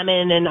hot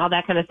lemon and all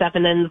that kind of stuff.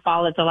 And then in the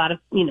fall it's a lot of,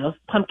 you know,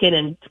 pumpkin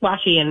and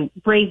squashy and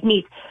braised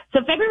meats. So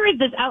February is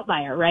this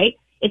outlier, right?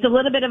 It's a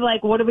little bit of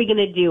like, what are we going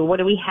to do? What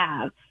do we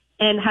have?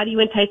 And how do you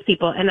entice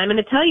people? And I'm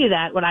going to tell you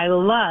that what I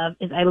love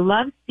is I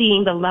love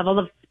seeing the level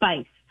of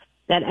spice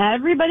that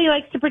everybody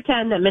likes to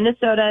pretend that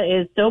Minnesota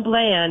is so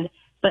bland.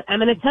 But I'm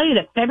going to tell you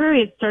that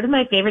February is sort of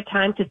my favorite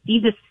time to see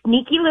the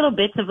sneaky little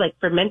bits of like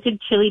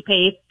fermented chili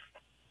paste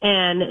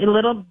and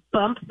little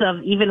bumps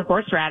of even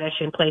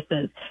horseradish in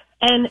places.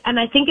 And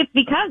I think it's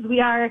because we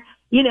are,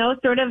 you know,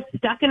 sort of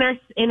stuck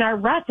in our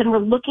ruts and we're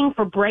looking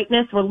for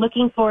brightness. We're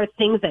looking for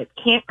things that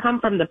can't come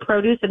from the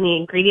produce and the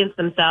ingredients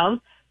themselves.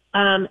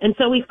 And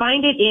so we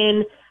find it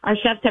in our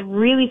chefs have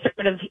really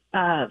sort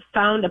of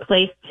found a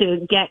place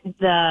to get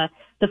the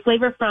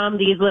flavor from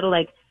these little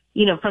like,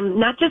 you know, from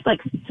not just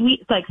like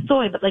sweet like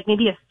soy, but like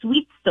maybe a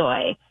sweet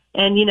soy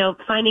and, you know,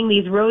 finding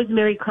these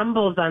rosemary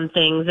crumbles on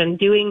things and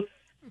doing,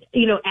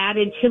 you know,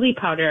 added chili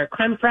powder,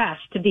 creme fraiche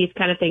to these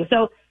kind of things.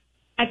 So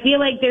I feel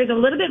like there's a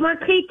little bit more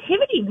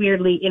creativity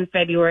weirdly in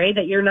February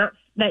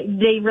that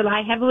they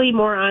rely heavily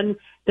more on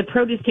the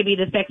produce to be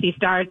the sexy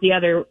stars the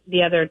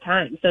other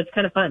time. So it's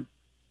kind of fun.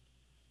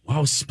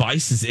 Wow,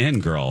 Spice is in,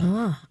 girl.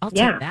 Oh, I'll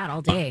take that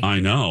all day. I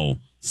know.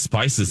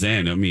 Spice is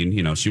in. I mean,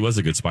 you know, she was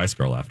a good Spice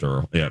Girl after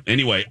all. Yeah.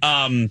 Anyway,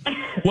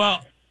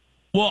 well,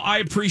 I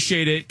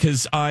appreciate it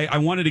because I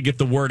wanted to get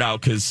the word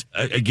out because,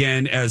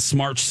 again, as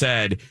Smart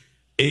said,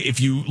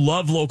 if you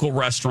love local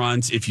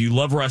restaurants, if you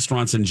love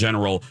restaurants in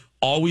general,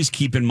 always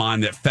keep in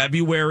mind that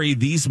February,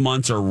 these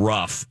months are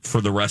rough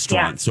for the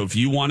restaurants. Yeah. So if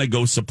you want to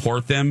go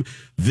support them,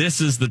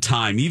 this is the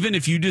time. Even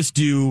if you just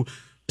do,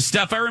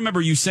 Steph, I remember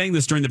you saying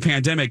this during the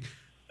pandemic,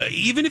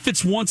 even if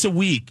it's once a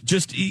week,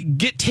 just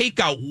get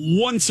takeout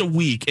once a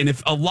week. And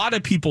if a lot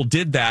of people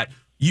did that,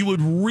 you would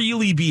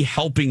really be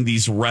helping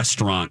these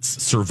restaurants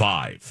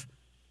survive.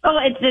 Oh,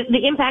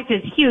 the impact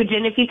is huge.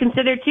 And if you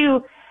consider,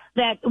 too,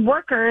 that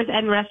workers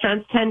and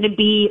restaurants tend to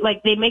be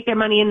like they make their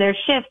money in their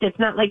shift. It's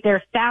not like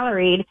they're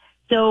salaried.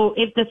 So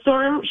if the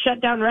storm shut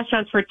down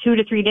restaurants for 2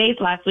 to 3 days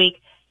last week,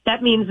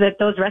 that means that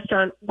those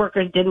restaurant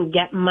workers didn't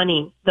get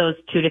money those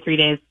 2 to 3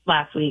 days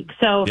last week.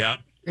 So,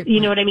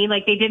 you know what I mean?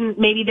 Like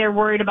maybe they're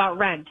worried about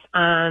rent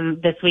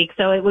this week.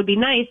 So it would be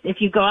nice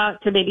if you go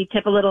out to maybe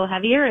tip a little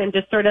heavier and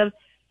just sort of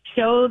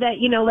show that,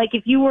 you know, like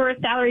if you were a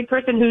salaried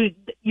person who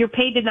your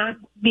pay did not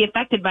be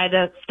affected by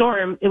the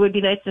storm, it would be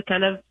nice to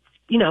kind of,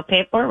 you know, pay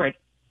it forward.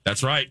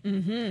 That's right.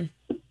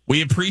 Mm-hmm.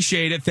 We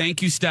appreciate it.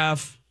 Thank you,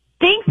 Steph.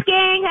 Thanks,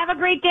 gang. Have a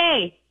great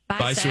day.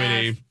 Bye,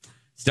 sweetie.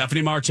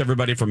 Stephanie March,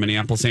 everybody, from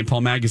Minneapolis St.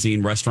 Paul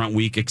Magazine. Restaurant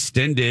Week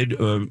extended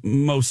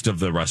most of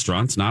the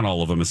restaurants, not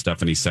all of them, as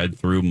Stephanie said,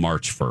 through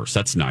March 1st.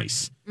 That's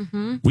nice.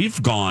 Mm-hmm.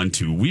 We've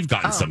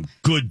gotten some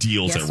good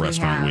deals at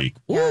Restaurant Week.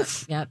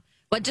 Oof. Yep.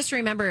 But just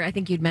remember, I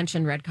think you'd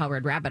mentioned Red Call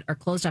Red Rabbit are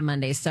closed on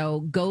Monday. So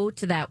go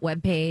to that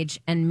webpage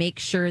and make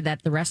sure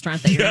that the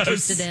restaurant that you're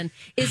interested in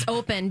is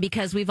open,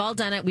 because we've all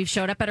done it. We've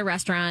showed up at a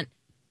restaurant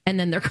and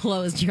then they're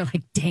closed. You're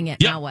like, dang it,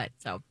 now what?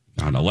 So.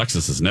 God,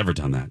 Alexis has never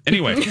done that.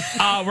 Anyway,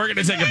 we're going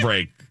to take a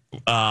break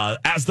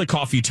as the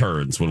coffee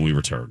turns when we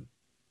return.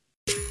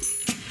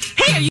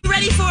 Hey, are you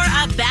ready for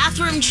a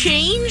bathroom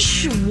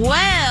change?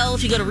 Well,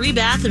 if you go to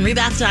Rebath and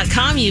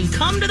Rebath.com, you've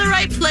come to the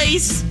right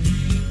place.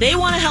 They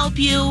want to help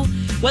you,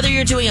 whether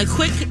you're doing a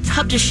quick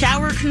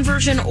tub-to-shower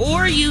conversion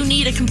or you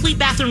need a complete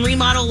bathroom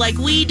remodel like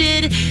we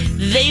did.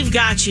 They've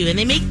got you, and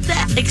they make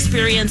that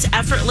experience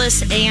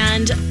effortless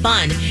and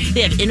fun.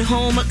 They have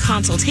in-home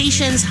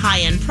consultations,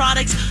 high-end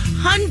products,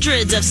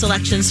 hundreds of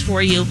selections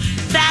for you,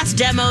 fast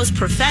demos,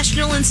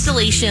 professional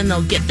installation.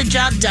 They'll get the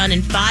job done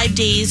in 5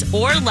 days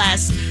or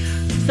less,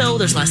 so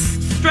there's less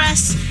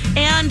stress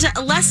and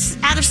less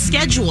out of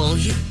schedule.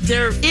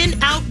 They're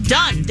in, out,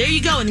 done. There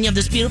you go, and then you have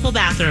this beautiful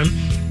bathroom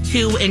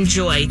to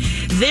enjoy.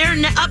 Their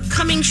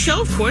upcoming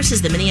show, of course,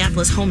 is the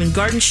Minneapolis Home and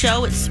Garden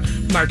Show. It's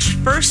March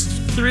 1st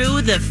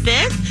through the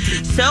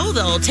 5th. So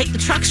they'll take the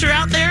truckster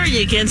out there.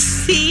 You can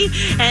see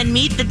and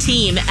meet the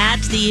team at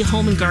the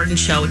Home and Garden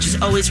Show, which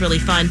is always really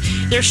fun.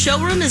 Their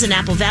showroom is in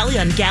Apple Valley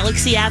on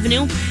Galaxy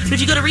Avenue. But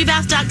if you go to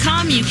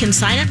Rebath.com, you can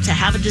sign up to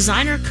have a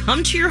designer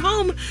come to your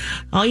home.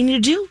 All you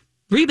need to do,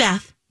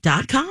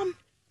 Rebath.com.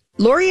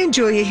 Lori and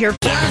Julia here.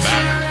 Welcome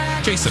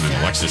back. Jason and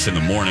Alexis in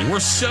the morning.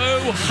 We're so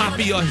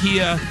happy you're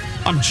here.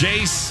 I'm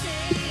Jace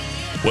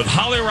with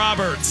Holly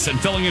Roberts and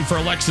filling in for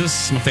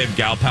Alexis, my favorite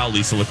gal pal,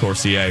 Lisa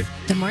LaCourcier.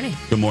 Good morning.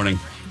 Good morning.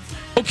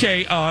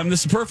 Okay,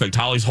 this is perfect.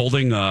 Holly's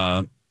holding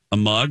a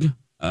mug.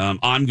 I'm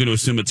going to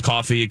assume it's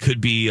coffee. It could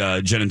be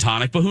gin and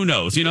tonic, but who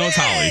knows? You know, it's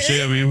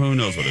Holly. Who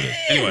knows what it is?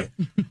 Anyway,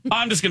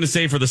 I'm just going to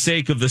say for the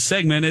sake of the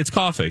segment, it's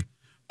coffee.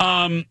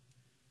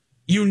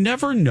 You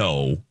never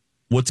know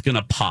what's going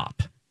to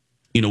pop.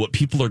 You know, what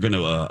people are going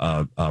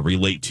to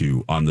relate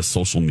to on the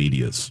social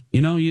medias.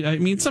 You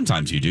know,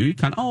 sometimes you do. You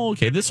kind of,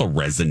 okay, this will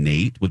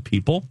resonate with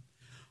people.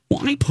 Well,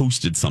 I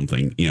posted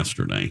something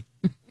yesterday.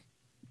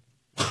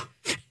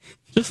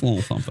 Just a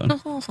little something.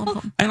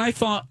 And I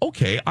thought,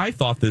 I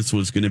thought this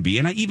was going to be,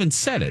 and I even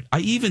said it.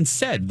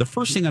 The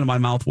first thing out of my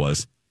mouth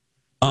was,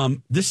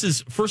 this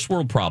is first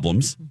world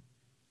problems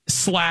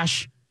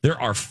 /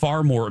 there are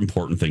far more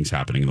important things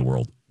happening in the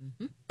world.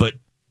 Mm-hmm. But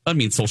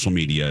social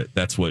media,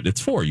 that's what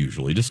it's for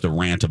usually, just a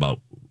rant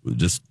about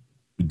just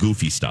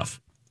goofy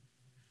stuff.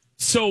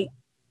 So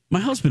my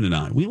husband and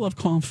I, we love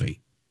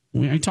coffee.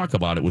 I talk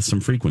about it with some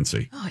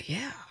frequency. Oh,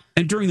 yeah.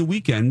 And during the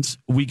weekends,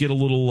 we get a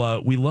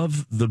little, we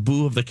love the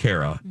boo of the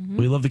Cara. Mm-hmm.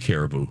 We love the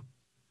Caribou.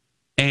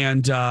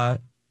 And I've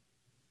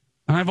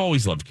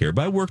always loved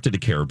Caribou. I worked at a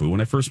Caribou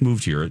when I first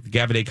moved here at the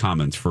Gaviday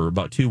Commons for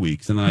about 2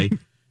 weeks. And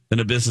then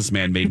a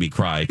businessman made me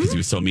cry because he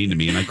was so mean to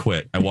me, and I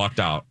quit. I walked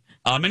out.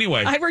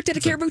 Anyway. I worked at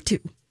a Caribou too.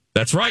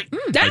 That's right.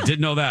 I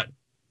did know that.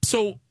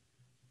 So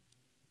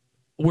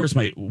where's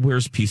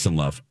peace and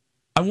love?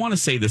 I want to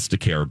say this to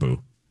Caribou.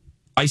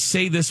 I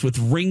say this with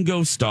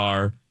Ringo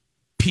Starr,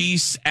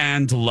 peace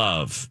and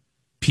love.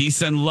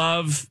 Peace and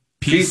love.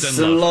 Peace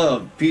and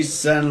love.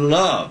 Peace and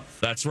love.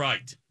 That's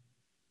right.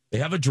 They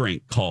have a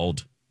drink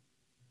called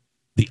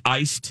the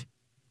Iced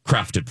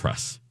Crafted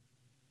Press.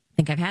 I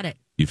think I've had it.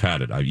 You've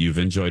had it. You've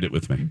enjoyed it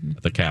with me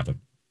at the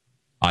cabin.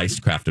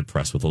 Iced Crafted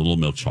Press with a little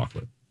milk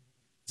chocolate.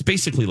 It's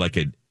basically like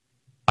an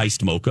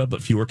iced mocha,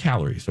 but fewer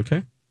calories,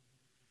 okay?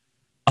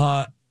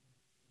 I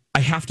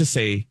have to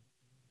say,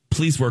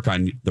 please work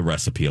on the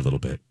recipe a little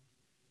bit,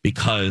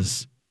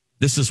 because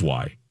this is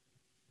why.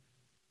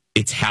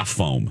 It's half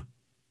foam.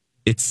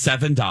 It's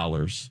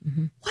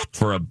 $7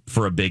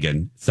 for a big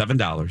one,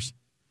 $7,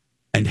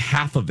 and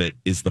half of it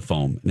is the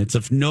foam. And it's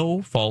of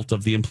no fault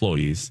of the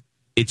employees.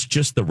 It's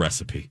just the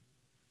recipe.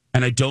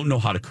 And I don't know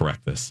how to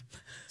correct this.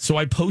 So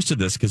I posted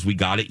this because we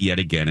got it yet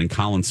again. And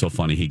Colin's so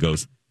funny. He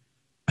goes,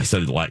 I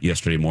said it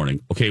yesterday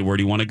morning. Okay, where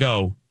do you want to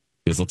go?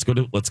 He goes, let's go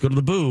to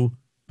the Boo.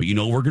 But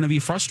we're going to be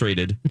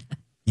frustrated.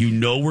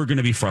 We're going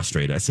to be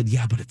frustrated. I said,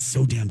 yeah, but it's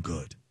so damn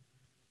good.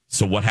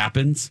 So what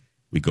happens?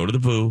 We go to the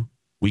Boo.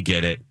 We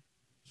get it.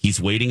 He's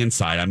waiting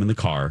inside. I'm in the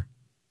car.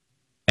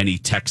 And he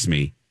texts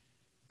me.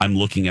 I'm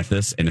looking at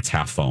this, and it's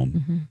half foam.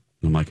 Mm-hmm. And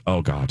I'm like,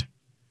 oh, God.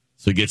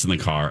 So he gets in the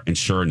car, and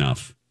sure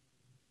enough,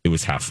 it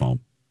was half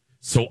foam.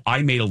 So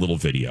I made a little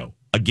video.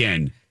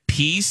 Again,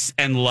 peace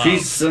and love.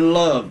 Peace and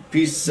love.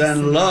 Peace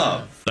and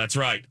love. That's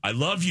right. I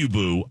love you,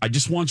 Boo. I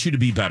just want you to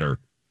be better.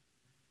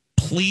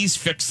 Please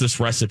fix this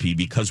recipe,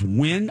 because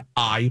when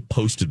I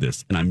posted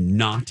this, and I'm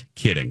not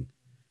kidding,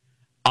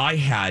 I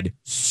had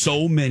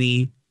so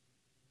many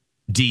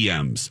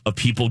DMs of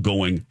people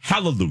going,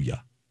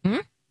 hallelujah.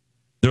 Mm-hmm.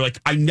 They're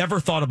like, I never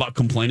thought about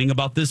complaining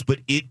about this, but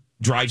it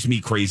drives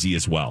me crazy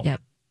as well.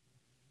 Yep.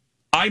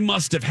 I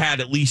must have had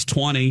at least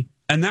 20,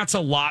 and that's a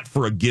lot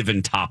for a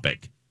given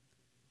topic.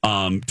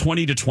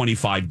 20 to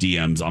 25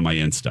 DMs on my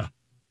Insta,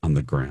 on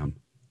the gram.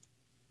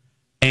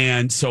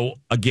 And so,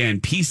 again,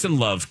 peace and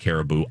love,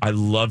 Caribou. I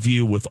love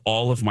you with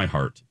all of my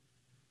heart.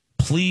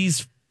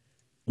 Please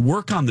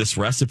work on this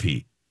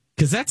recipe,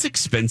 because that's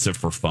expensive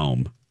for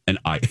foam and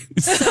ice.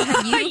 So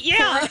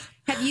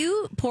have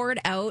you poured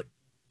out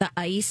the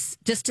ice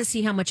just to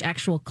see how much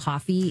actual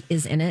coffee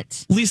is in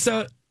it?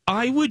 Lisa,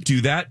 I would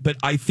do that, but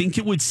I think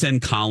it would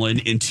send Colin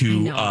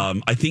into,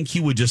 I think he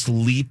would just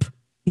leap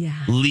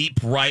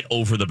right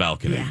over the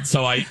balcony. Yeah.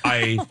 So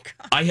I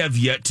have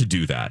yet to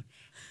do that.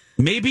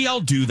 Maybe I'll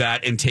do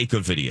that and take a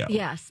video.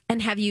 Yes.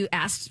 And have you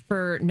asked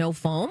for no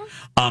foam?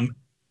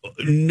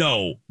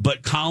 No,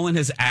 but Colin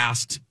has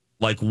asked,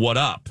 like, what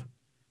up?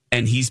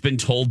 And he's been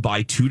told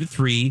by 2 to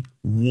 3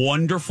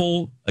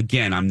 wonderful,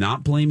 again, I'm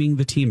not blaming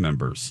the team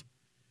members.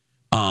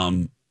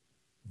 Colin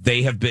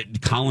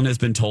has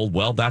been told,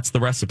 well, that's the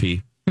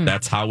recipe.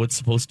 That's how it's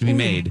supposed to be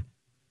made.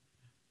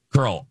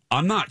 Girl,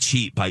 I'm not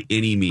cheap by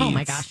any means. Oh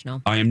my gosh,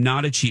 no. I am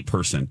not a cheap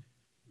person,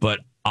 but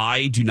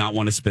I do not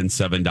want to spend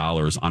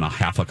 $7 on a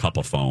half a cup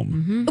of foam.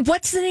 Mm-hmm.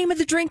 What's the name of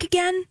the drink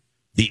again?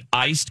 The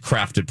iced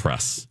crafted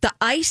press. The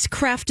iced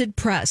crafted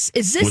press.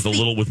 Is this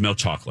with milk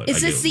chocolate?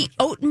 Is this the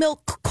oat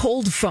milk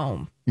cold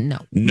foam? No,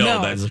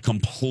 that is a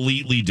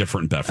completely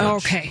different beverage.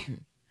 Okay.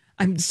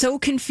 I'm so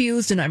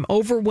confused and I'm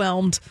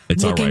overwhelmed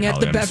looking at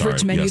Holly, the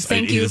beverage menu. Yes,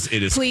 Thank you.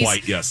 It is Please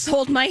quite, yes.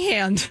 Hold my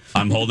hand.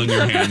 I'm holding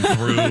your hand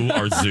through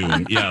our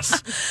Zoom.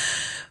 Yes.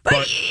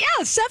 But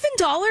yeah,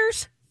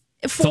 $7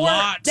 for a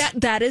lot.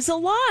 That is a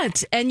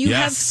lot. And you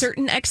have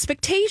certain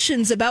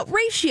expectations about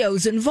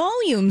ratios and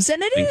volumes,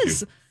 and it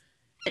is.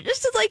 It's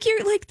just like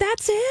you're like,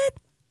 that's it.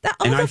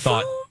 And I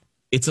thought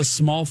it's a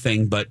small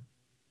thing, but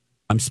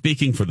I'm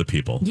speaking for the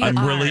people.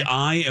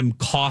 I am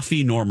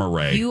Coffee Norma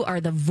Ray. You are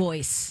the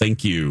voice.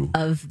 Thank you.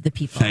 Of the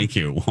people. Thank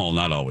you. Well,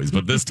 not always,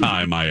 but this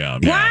time I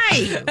am.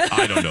 Why?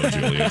 I don't know,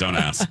 Julia. Don't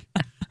ask.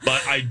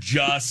 But I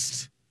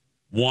just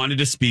wanted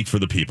to speak for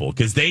the people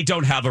because they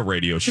don't have a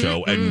radio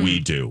show and we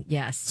do.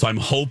 Yes. So I'm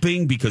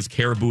hoping, because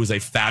Caribou is a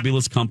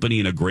fabulous company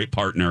and a great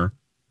partner,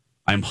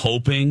 I'm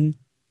hoping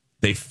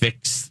they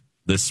fix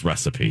this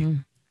recipe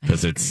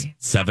because it's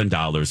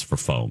 $7 for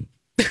foam.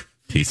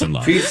 Peace and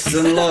love. Peace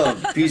and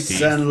love.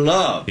 Peace and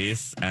love.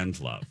 Peace and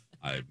love.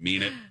 I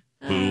mean it.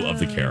 Boo of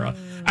the Cara.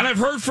 And I've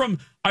heard from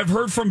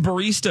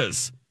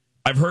baristas.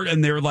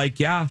 And they're like,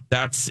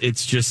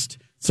 it's just,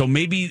 so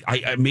maybe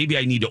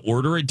I need to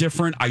order it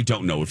different. I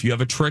don't know. If you have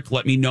a trick,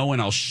 let me know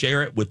and I'll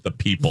share it with the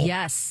people.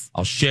 Yes.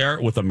 I'll share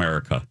it with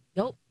America.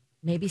 Nope.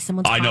 Maybe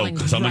someone's calling. I know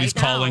somebody's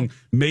right calling. Now.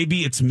 Maybe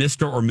it's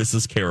Mr. or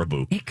Mrs.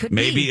 Caribou. It could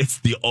Maybe be. it's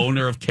the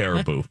owner of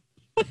Caribou.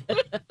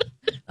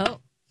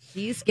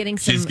 She's getting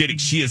some.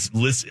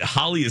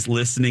 Holly is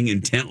listening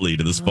intently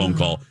to this phone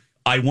call.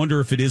 I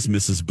wonder if it is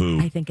Mrs. Boo.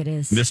 I think it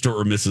is. Mr.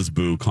 or Mrs.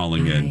 Boo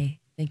calling in. I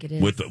think it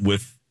is.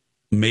 With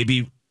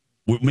maybe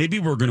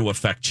we're going to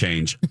affect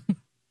change.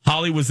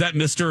 Holly, was that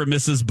Mr. or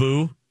Mrs.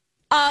 Boo?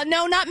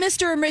 No, not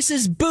Mr. or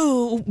Mrs.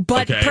 Boo,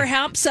 but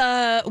perhaps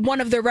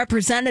one of their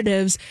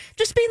representatives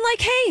just being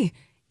like, hey,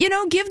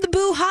 give the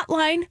Boo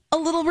hotline a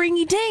little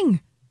ringy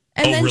ding.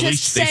 And then really?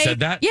 Just say, they said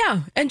that?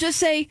 Yeah, and just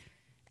say,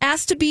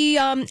 asked to be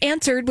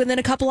answered within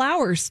a couple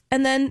hours.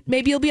 And then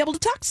maybe you'll be able to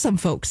talk to some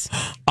folks.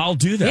 I'll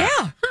do that.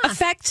 Yeah.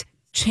 Affect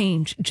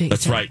change, Jason.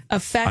 That's right.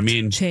 Affect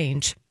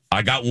change.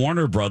 I got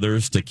Warner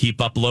Brothers to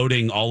keep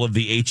uploading all of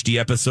the HD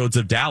episodes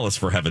of Dallas,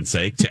 for heaven's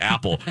sake, to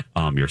Apple.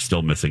 You're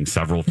still missing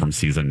several from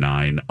season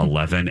 9,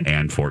 11,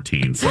 and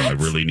 14. So I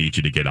really need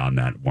you to get on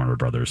that, Warner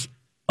Brothers.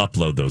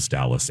 Upload those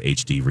Dallas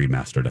HD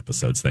remastered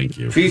episodes. Thank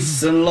you.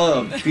 Peace and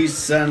love.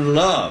 Peace and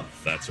love.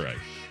 That's right.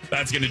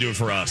 That's going to do it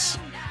for us.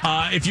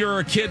 If you're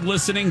a kid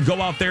listening,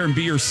 go out there and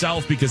be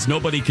yourself because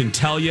nobody can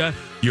tell you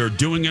you're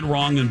doing it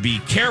wrong, and be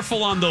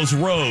careful on those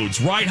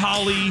roads. Right,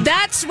 Holly?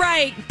 That's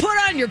right. Put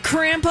on your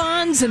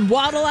crampons and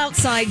waddle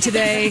outside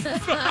today.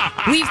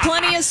 Leave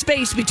plenty of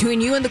space between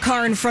you and the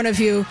car in front of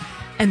you,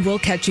 and we'll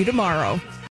catch you tomorrow.